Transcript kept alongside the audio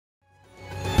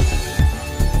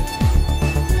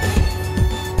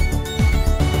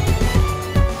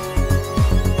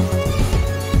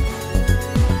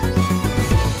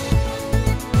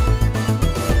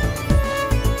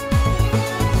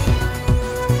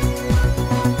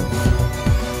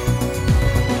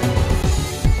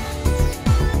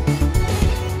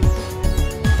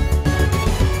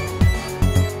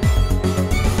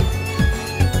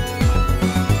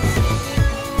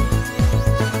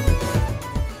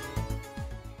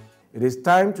It is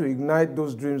time to ignite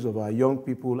those dreams of our young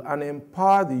people and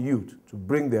empower the youth to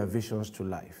bring their visions to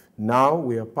life. Now,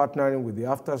 we are partnering with the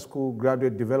After School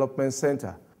Graduate Development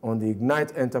Center on the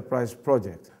Ignite Enterprise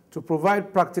project to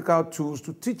provide practical tools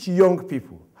to teach young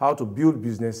people how to build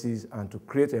businesses and to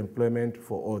create employment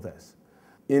for others.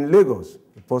 In Lagos,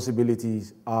 the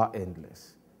possibilities are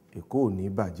endless. Èkó ò ní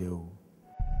bàjẹ́ o.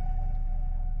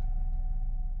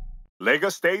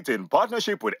 Lagos State, in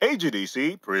partnership with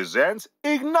AGDC, presents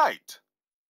Ignite,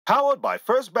 powered by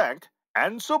First Bank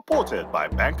and supported by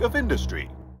Bank of Industry.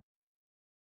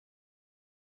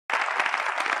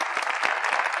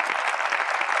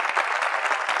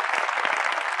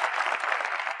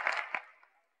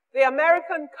 The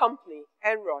American company,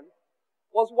 Enron,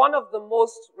 was one of the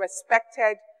most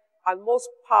respected and most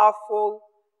powerful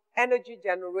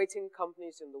energy-generating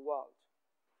companies in the world.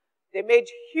 They made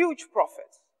huge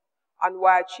profits and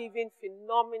were achieving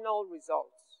phenomenal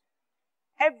results.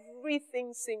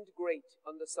 Everything seemed great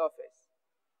on the surface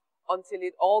until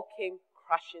it all came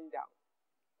crashing down.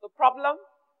 The problem?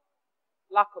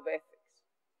 Lack of ethics.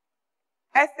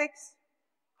 Ethics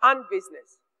and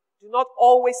business do not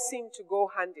always seem to go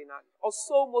hand in hand, or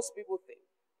so most people think.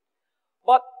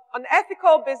 But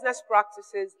unethical business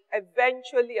practices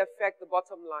eventually affect the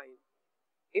bottom line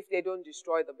if they don't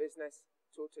destroy the business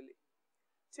totally.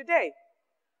 Today,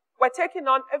 we're taking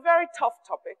on a very tough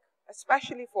topic,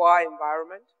 especially for our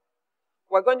environment.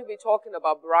 We're going to be talking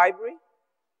about bribery,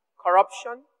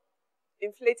 corruption,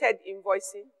 inflated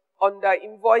invoicing,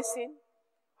 under-invoicing,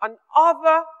 and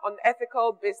other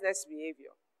unethical business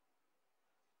behavior.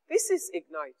 This is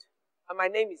Ignite, and my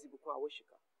name is Ibukun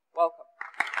Awoshika. Welcome.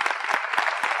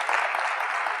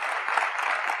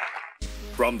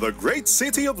 From the great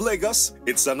city of Lagos,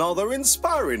 it's another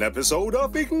inspiring episode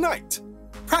of Ignite.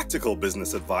 Practical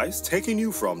business advice taking you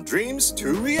from dreams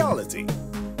to reality.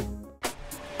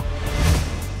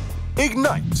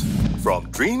 Ignite, from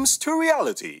dreams to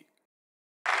reality.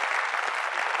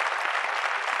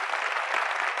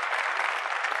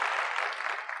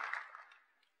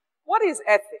 What is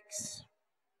ethics?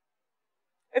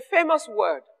 A famous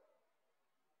word,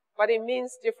 but it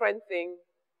means different things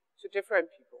to different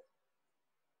people.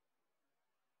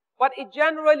 But it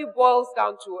generally boils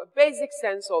down to a basic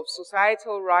sense of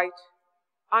societal right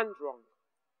and wrong.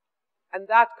 And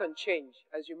that can change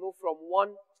as you move from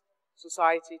one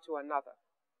society to another.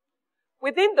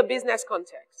 Within the business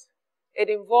context, it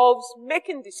involves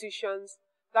making decisions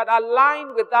that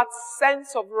align with that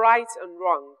sense of right and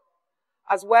wrong,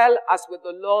 as well as with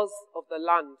the laws of the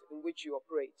land in which you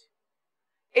operate.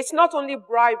 It's not only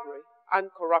bribery and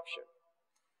corruption.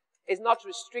 It's not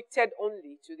restricted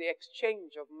only to the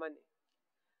exchange of money.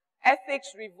 Ethics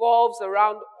revolves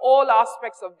around all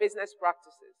aspects of business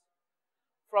practices,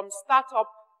 from startup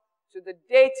to the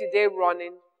day-to-day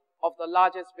running of the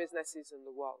largest businesses in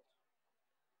the world.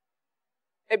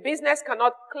 A business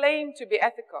cannot claim to be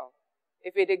ethical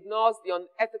if it ignores the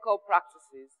unethical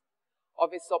practices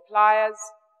of its suppliers,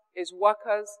 its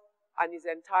workers, and its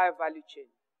entire value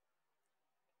chain.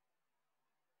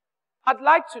 I'd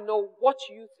like to know what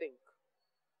you think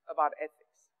about ethics.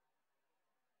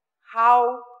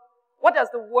 What does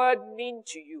the word mean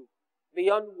to you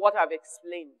beyond what I've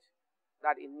explained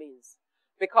that it means?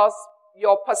 Because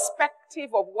your perspective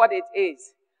of what it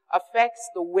is affects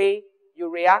the way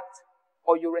you react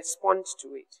or you respond to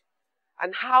it.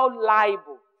 And how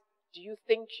liable do you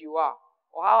think you are,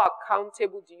 or how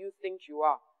accountable do you think you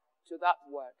are to that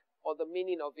word or the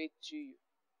meaning of it to you?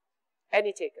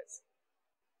 Any takers?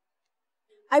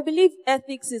 I believe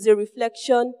ethics is a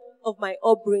reflection of my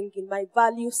upbringing, my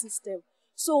value system.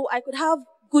 So I could have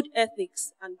good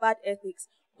ethics and bad ethics,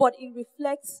 but it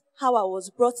reflects how I was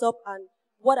brought up and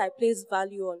what I place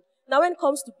value on. Now, when it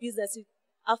comes to business, it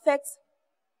affects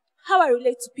how I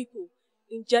relate to people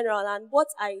in general and what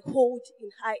I hold in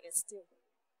high esteem.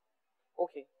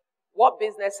 Okay. What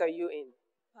business are you in?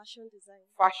 Fashion design.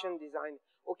 Fashion design.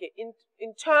 Okay.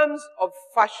 In terms of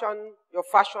fashion, your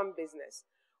fashion business,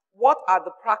 what are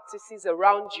the practices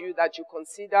around you that you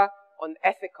consider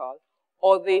unethical,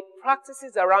 or the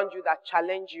practices around you that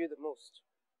challenge you the most?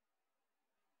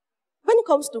 When it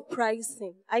comes to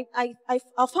pricing, I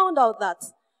found out that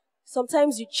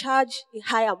sometimes you charge a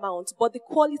high amount, but the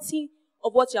quality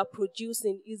of what you're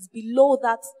producing is below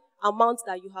that amount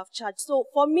that you have charged. So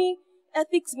for me,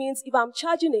 ethics means if I'm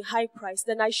charging a high price,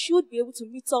 then I should be able to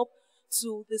meet up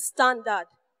to the standard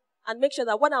and make sure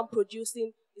that what I'm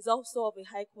producing is also of a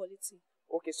high quality.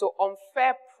 Okay, so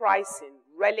unfair pricing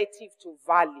relative to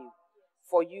value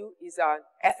for you is an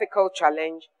ethical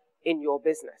challenge in your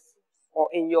business or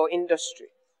in your industry.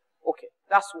 Okay,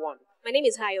 that's one. My name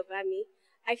is Hayobami.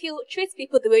 I feel treat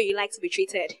people the way you like to be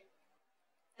treated.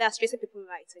 That's treating people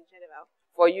right in general.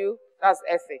 For you, that's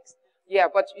ethics. Yeah,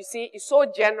 but you see, it's so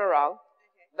general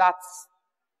that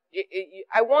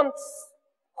I want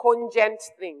congent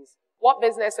things. What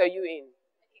business are you in?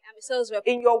 I'm a sales rep.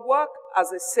 In your work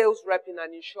as a sales rep in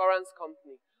an insurance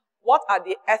company, what are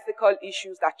the ethical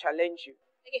issues that challenge you?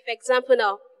 Okay, for example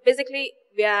now, basically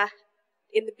we are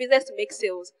in the business to make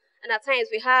sales, and at times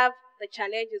we have the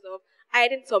challenges of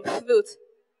hiding some fruit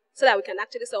so that we can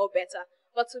actually sell better.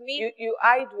 But to me, You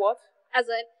hide what?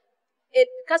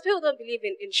 Because people don't believe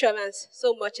in insurance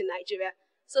so much in Nigeria,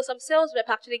 so some sales rep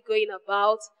actually going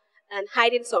about and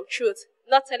hiding some truth,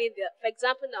 not telling for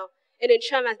example now, in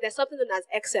insurance, there's something known as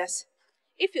excess.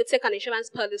 If you take an insurance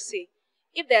policy,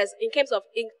 if there's, in case of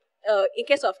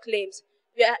claims,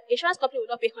 your insurance company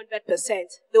will not pay 100%.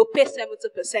 They'll pay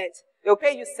 70%. They'll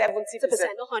pay you 70%.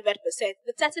 Not 100%.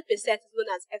 The 30% is known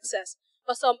as excess.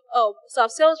 But some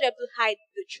sales reps will hide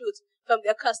the truth from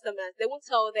their customers. They won't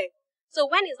tell them. So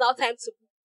when it's now time to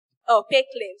pay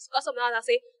claims, customers will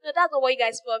say, no, that's not what you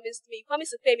guys promised me. You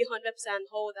promised to pay me 100% and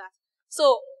all that.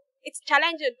 So it's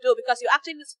challenging though, because you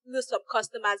actually lose some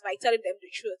customers by telling them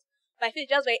the truth. But I feel it's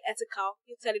just very ethical,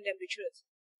 you telling them the truth.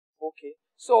 Okay.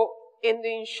 So in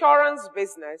the insurance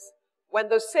business, when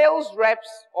the sales reps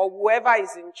or whoever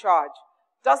is in charge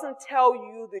doesn't tell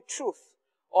you the truth,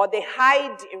 or they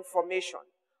hide information,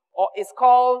 or it's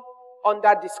called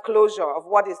under disclosure of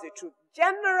what is the truth.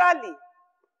 Generally,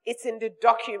 it's in the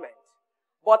document.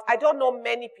 But I don't know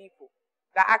many people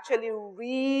that actually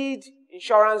read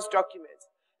insurance documents,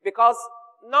 because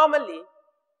normally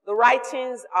the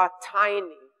writings are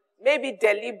tiny, maybe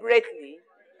deliberately,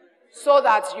 so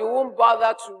that you won't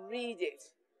bother to read it.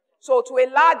 So to a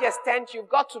large extent, you've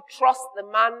got to trust the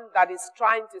man that is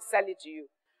trying to sell it to you.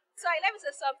 Sorry, let me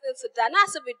say something to that. Not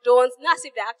as if we don't, not as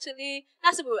if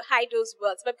we hide those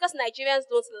words, but because Nigerians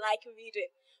don't like reading.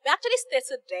 We actually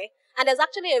stated there, and there's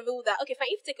actually a rule that, okay,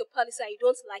 fine, if you take a policy and you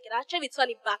don't like it, actually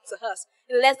return it back to us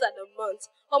in less than a month.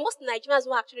 But most Nigerians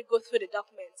will actually go through the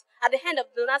documents. At the end of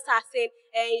the day, they'll not start saying,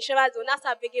 insurance, they'll not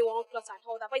start begging 1+ and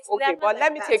all that. But it's okay, but let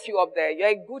me take you up there.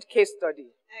 You're a good case study.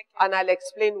 Okay. And I'll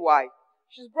explain why.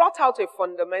 She's brought out a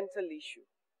fundamental issue.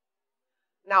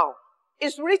 Now,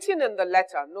 it's written in the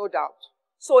letter, no doubt.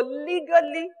 So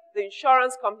legally, the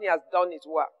insurance company has done its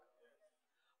work.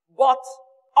 But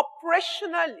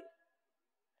operationally,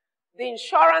 the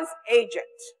insurance agent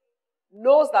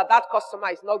knows that that customer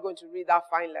is not going to read that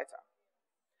fine letter.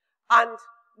 And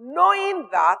knowing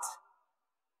that,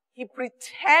 he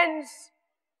pretends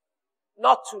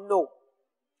not to know.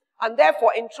 And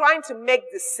therefore, in trying to make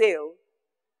the sale,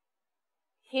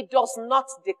 he does not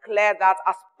declare that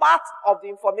as part of the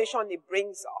information he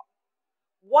brings up.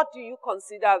 What do you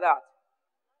consider that?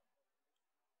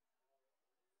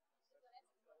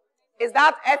 Is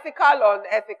that ethical or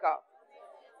unethical?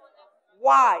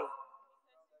 Why?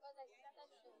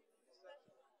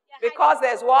 Because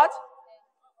there's what?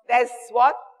 There's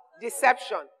what?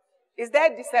 Deception. Is there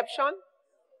deception?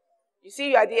 You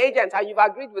see, you are the agent and you've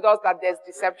agreed with us that there's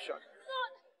deception.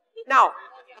 Now,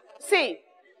 see,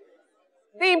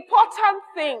 the important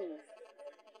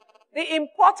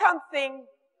thing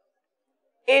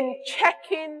in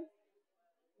checking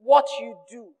what you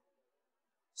do,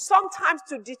 sometimes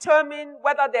to determine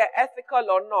whether they're ethical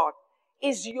or not,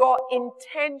 is your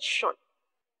intention.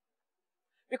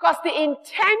 Because the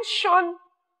intention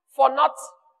for not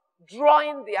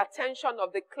drawing the attention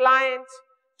of the client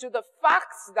to the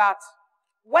facts that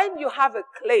when you have a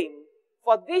claim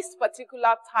for this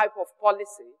particular type of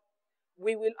policy,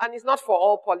 we will, and it's not for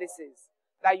all policies,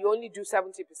 that you only do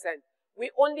 70%. We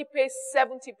only pay 70%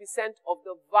 of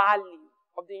the value,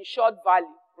 of the insured value,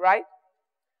 right?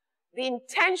 The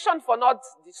intention for not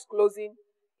disclosing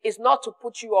is not to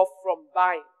put you off from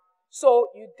buying. So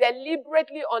you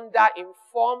deliberately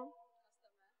under-inform,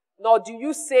 nor do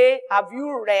you say, have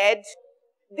you read?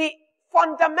 The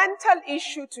fundamental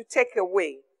issue to take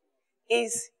away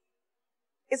is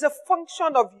a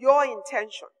function of your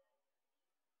intention.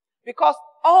 Because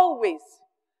always,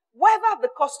 whether the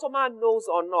customer knows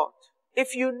or not,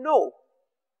 if you know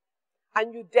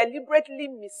and you deliberately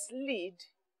mislead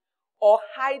or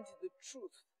hide the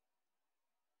truth,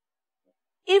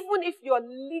 even if you're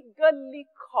legally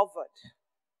covered,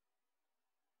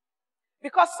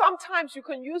 because sometimes you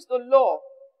can use the law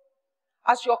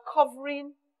as your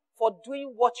covering for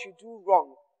doing what you do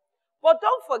wrong. But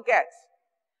don't forget,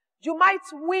 you might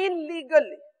win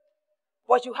legally,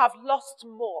 but you have lost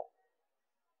more.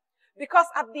 Because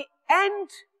at the end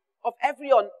of every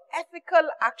unethical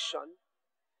action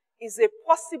is a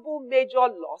possible major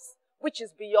loss which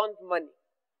is beyond money.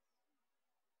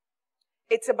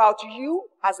 It's about you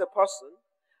as a person,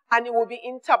 and it will be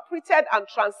interpreted and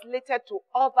translated to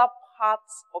other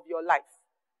parts of your life.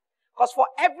 Because for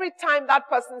every time that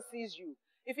person sees you,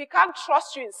 if he can't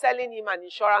trust you in selling him an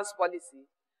insurance policy,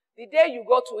 the day you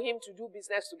go to him to do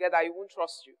business together, he won't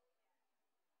trust you.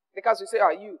 Because you say,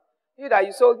 you that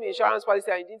you sold me insurance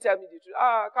policy and you didn't tell me the truth.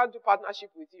 I can't do partnership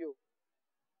with you.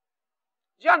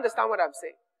 Do you understand what I'm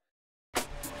saying?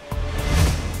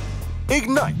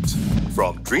 Ignite,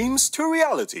 from dreams to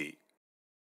reality.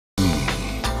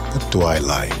 What do I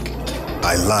like?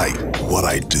 I like what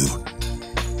I do.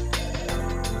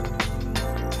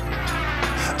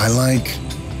 I like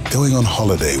going on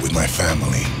holiday with my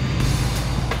family.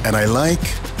 And I like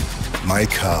my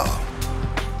car.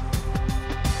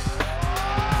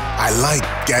 I like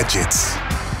gadgets.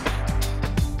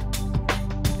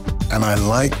 And I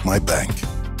like my bank.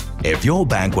 If your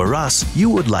bank were us, you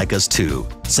would like us too.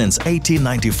 Since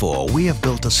 1894, we have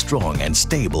built a strong and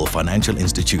stable financial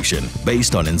institution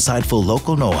based on insightful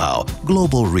local know-how,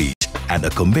 global reach, and a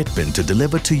commitment to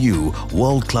deliver to you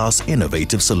world-class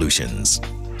innovative solutions.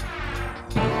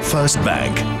 First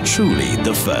Bank, truly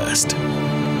the first.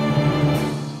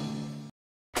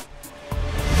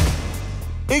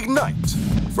 Ignite,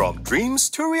 from dreams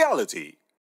to reality.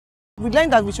 We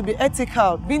learned that we should be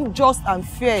ethical, being just and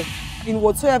fair in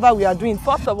whatsoever we are doing.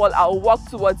 First of all, I'll work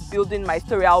towards building my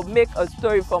story. I'll make a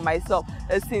story for myself,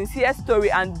 a sincere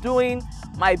story, and doing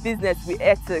my business with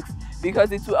ethics,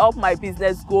 because it will help my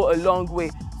business go a long way.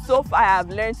 So far, I have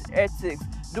learned ethics,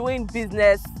 doing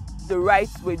business the right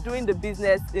way, doing the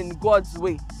business in God's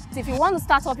way. If you want to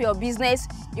start up your business,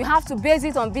 you have to base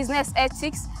it on business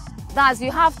ethics. That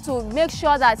you have to make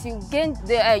sure that you gain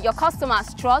your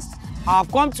customers' trust.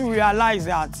 I've come to realize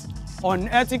that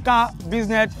unethical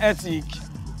business ethic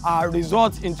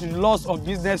results into the loss of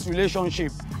business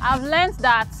relationship. I've learned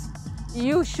that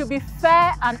you should be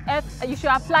fair and you should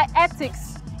apply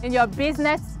ethics in your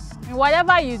business. In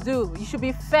whatever you do, you should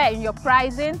be fair in your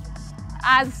pricing,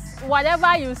 as whatever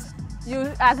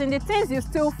as in the things you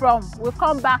steal from will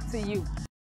come back to you.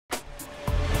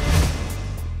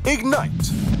 Ignite,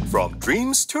 from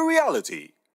dreams to reality.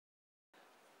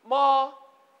 More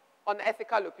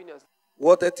unethical opinions.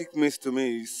 What ethic means to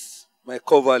me is my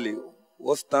core value,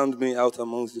 what stands me out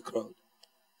amongst the crowd.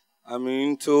 I'm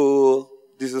into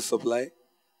diesel supply.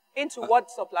 Into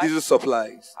what supply? Diesel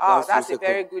supplies. That's a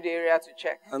very good area to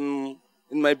check. And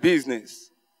in my business,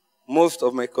 most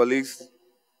of my colleagues,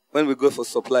 when we go for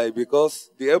supply, because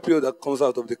the LPO that comes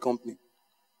out of the company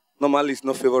normally is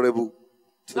not favorable.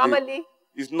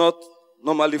 It's not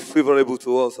normally favorable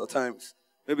to us at times.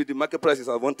 Maybe the market price is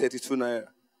at 132 naira.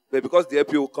 But because the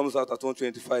LPO comes out at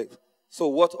 125. So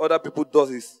what other people do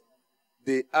is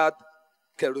they add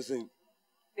kerosene.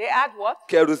 They add what?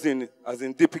 Kerosene, as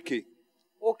in DPK.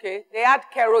 Okay. They add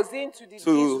kerosene to the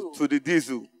diesel. To the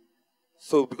diesel.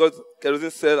 So because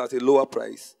kerosene sells at a lower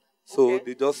price, so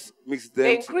they just mix them.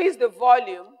 They increase the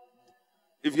volume.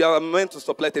 If you are meant to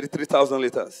supply 33,000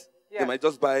 liters, they might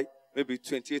just buy maybe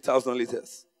 28,000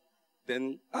 liters.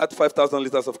 Then add 5,000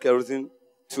 liters of kerosene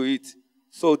to it.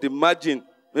 So the margin,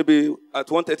 maybe at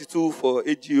 132 for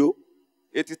AGO,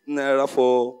 80 naira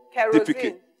for kerosene.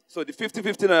 DPK. So the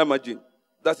 50-50 naira margin,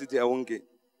 that is their own gain.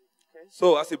 Okay.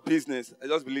 So as a business, I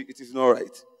just believe it is not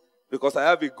right. Because I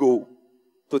have a goal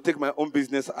to take my own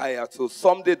business higher. So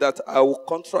someday that I will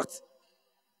contract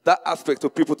that aspect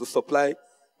of people to supply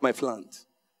my plant.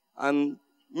 And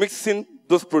mixing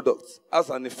those products has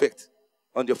an effect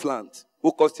on your plant.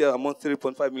 Who cost you a month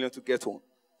 3.5 million to get one.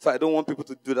 So I don't want people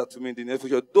to do that to me in the near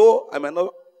future. Though I might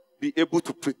not be able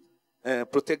to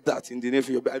protect that in the near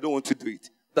future, but I don't want to do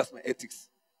it. That's my ethics.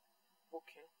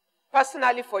 Okay.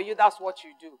 Personally for you, that's what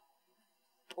you do.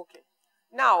 Okay.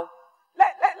 Now,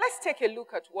 let's take a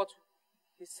look at what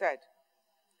he said.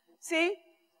 See,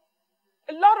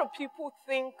 a lot of people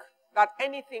think that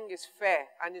anything is fair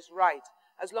and is right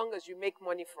as long as you make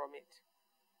money from it.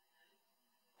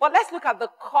 But let's look at the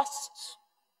cost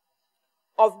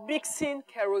of mixing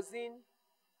kerosene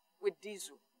with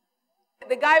diesel.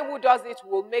 The guy who does it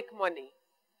will make money,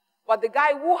 but the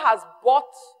guy who has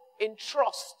bought in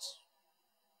trust,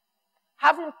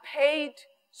 having paid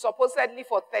supposedly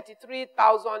for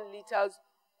 33,000 liters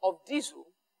of diesel,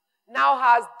 now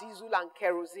has diesel and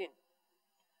kerosene.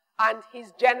 And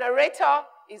his generator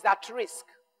is at risk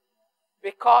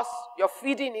because you're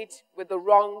feeding it with the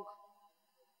wrong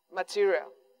material.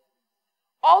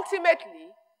 Ultimately,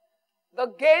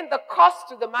 the cost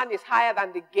to the man is higher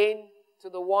than the gain to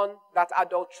the one that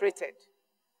adulterated.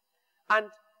 And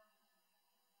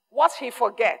what he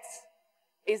forgets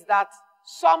is that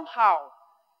somehow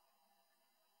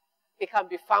it can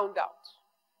be found out.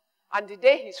 And the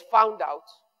day he's found out,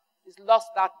 he's lost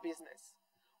that business.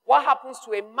 What happens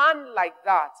to a man like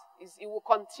that is he will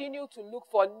continue to look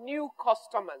for new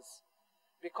customers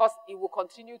because he will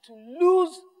continue to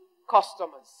lose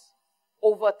customers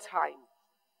over time.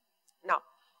 Now,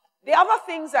 the other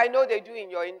things I know they do in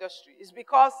your industry is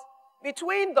because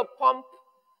between the pump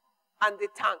and the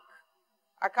tank,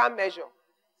 I can't measure.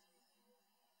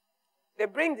 They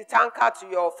bring the tanker to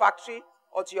your factory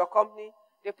or to your company.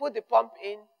 They put the pump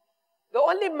in. The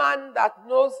only man that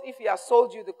knows if he has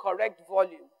sold you the correct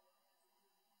volume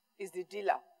is the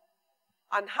dealer.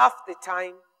 And half the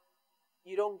time,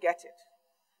 you don't get it.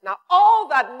 Now, all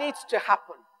that needs to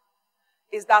happen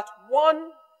is that one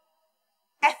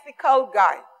ethical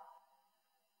guy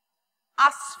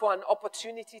asks for an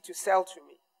opportunity to sell to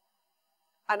me.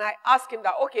 And I ask him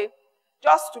that, okay,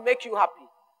 just to make you happy,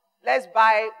 let's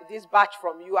buy this batch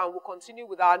from you and we'll continue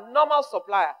with our normal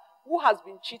supplier who has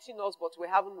been cheating us but we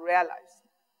haven't realized.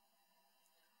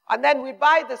 And then we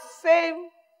buy the same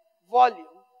volume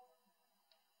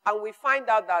and we find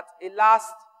out that it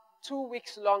lasts 2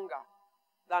 weeks longer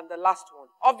than the last one.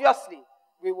 Obviously,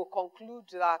 we will conclude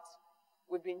that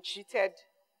we've been cheated.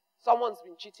 Someone's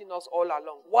been cheating us all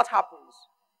along. What happens?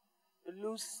 We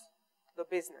lose the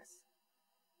business.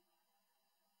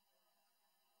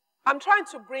 I'm trying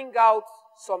to bring out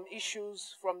some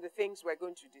issues from the things we're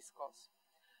going to discuss.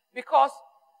 Because,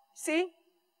 see,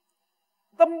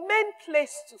 the main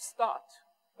place to start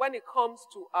when it comes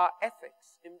to our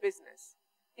ethics in business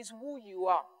is who you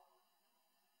are.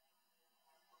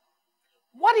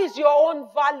 What is your own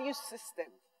value system?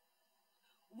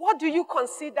 What do you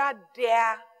consider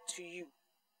dear to you?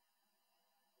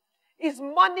 Is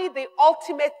money the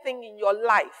ultimate thing in your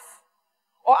life?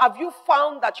 Or have you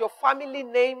found that your family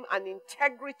name and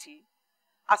integrity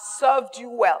has served you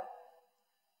well?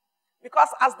 Because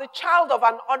as the child of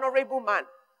an honorable man,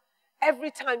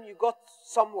 every time you got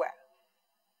somewhere,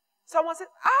 someone said,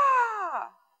 ah,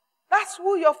 that's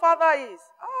who your father is.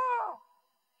 Ah,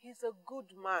 he's a good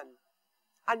man.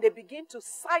 And they begin to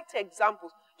cite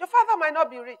examples. Your father might not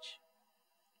be rich.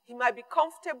 He might be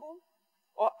comfortable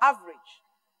or average.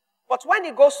 But when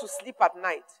he goes to sleep at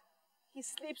night, he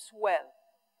sleeps well.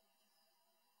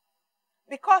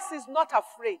 Because he's not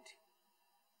afraid.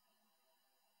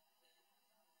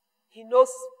 He knows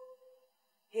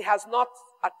he has not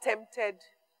attempted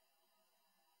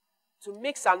to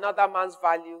mix another man's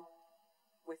value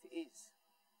with his.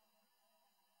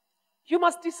 You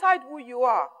must decide who you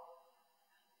are.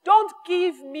 Don't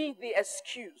give me the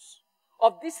excuse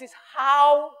of this is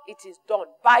how it is done.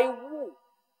 By who?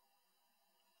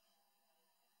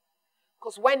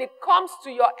 Because when it comes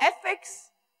to your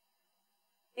ethics,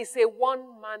 it's a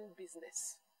one-man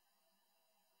business.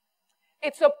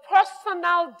 It's a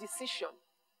personal decision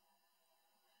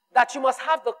that you must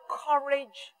have the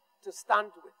courage to stand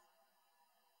with.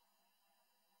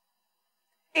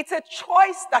 It's a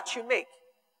choice that you make.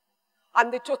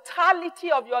 And the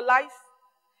totality of your life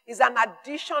is an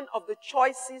addition of the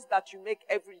choices that you make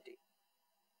every day.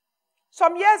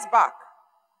 Some years back,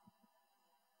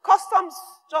 Customs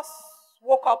just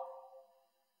woke up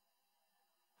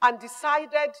and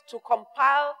decided to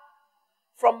compile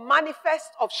from manifest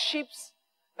of ships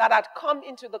that had come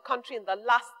into the country in the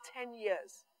last 10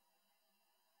 years.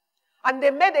 And they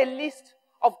made a list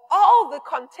of all the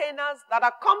containers that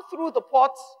had come through the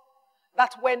ports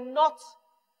that were not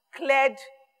cleared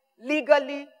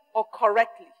legally or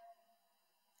correctly.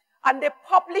 And they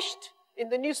published in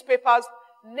the newspapers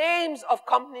names of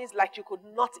companies like you could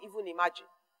not even imagine.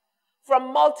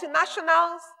 From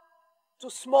multinationals to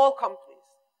small companies.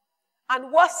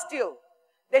 And worse still,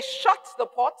 they shut the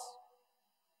ports.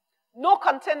 No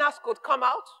containers could come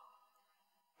out.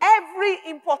 Every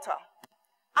importer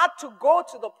had to go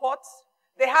to the ports.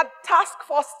 They had task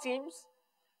force teams.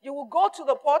 You will go to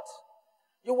the port.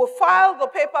 You will file the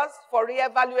papers for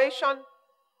re-evaluation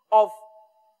of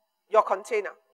your container.